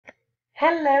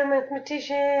Hello,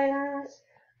 mathematicians!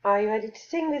 Are you ready to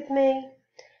sing with me?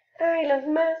 I love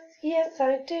maths, yes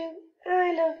I do.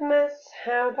 I love maths,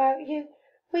 how about you?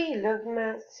 We love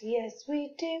maths, yes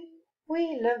we do.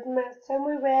 We love maths and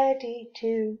we're ready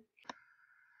to.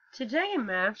 Today in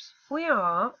maths we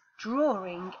are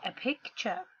drawing a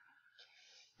picture.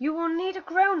 You will need a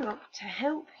grown-up to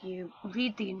help you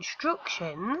read the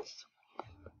instructions.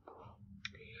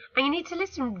 And you need to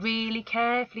listen really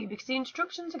carefully because the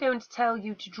instructions are going to tell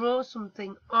you to draw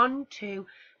something onto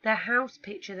the house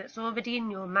picture that's already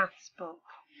in your maths book.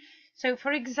 So,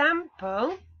 for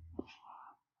example,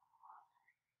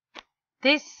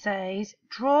 this says,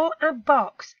 draw a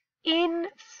box in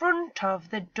front of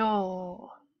the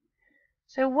door.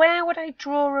 So where would I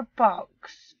draw a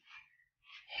box?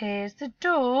 Here's the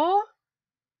door.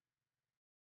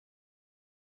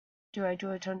 Do I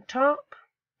draw it on top?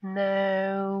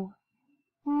 No.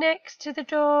 Next to the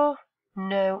door?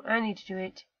 No, I need to do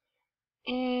it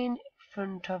in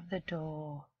front of the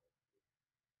door.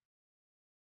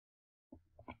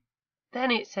 Then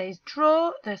it says,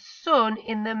 draw the sun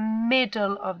in the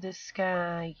middle of the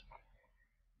sky.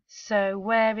 So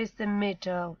where is the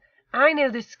middle? I know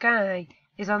the sky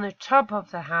is on the top of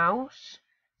the house.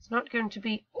 It's not going to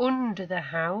be under the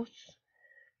house.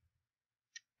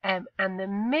 And the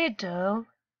middle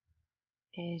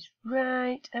is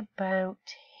right about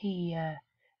here.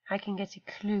 I can get a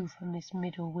clue from this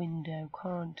middle window,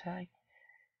 can't I?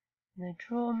 I'm going to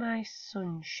draw my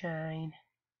sunshine.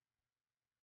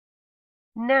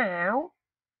 Now,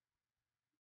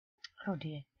 oh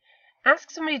dear,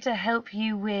 ask somebody to help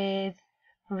you with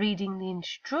reading the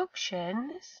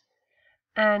instructions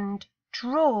and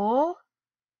draw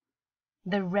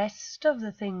the rest of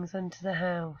the things onto the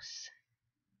house.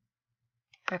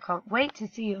 I can't wait to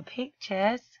see your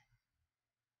pictures.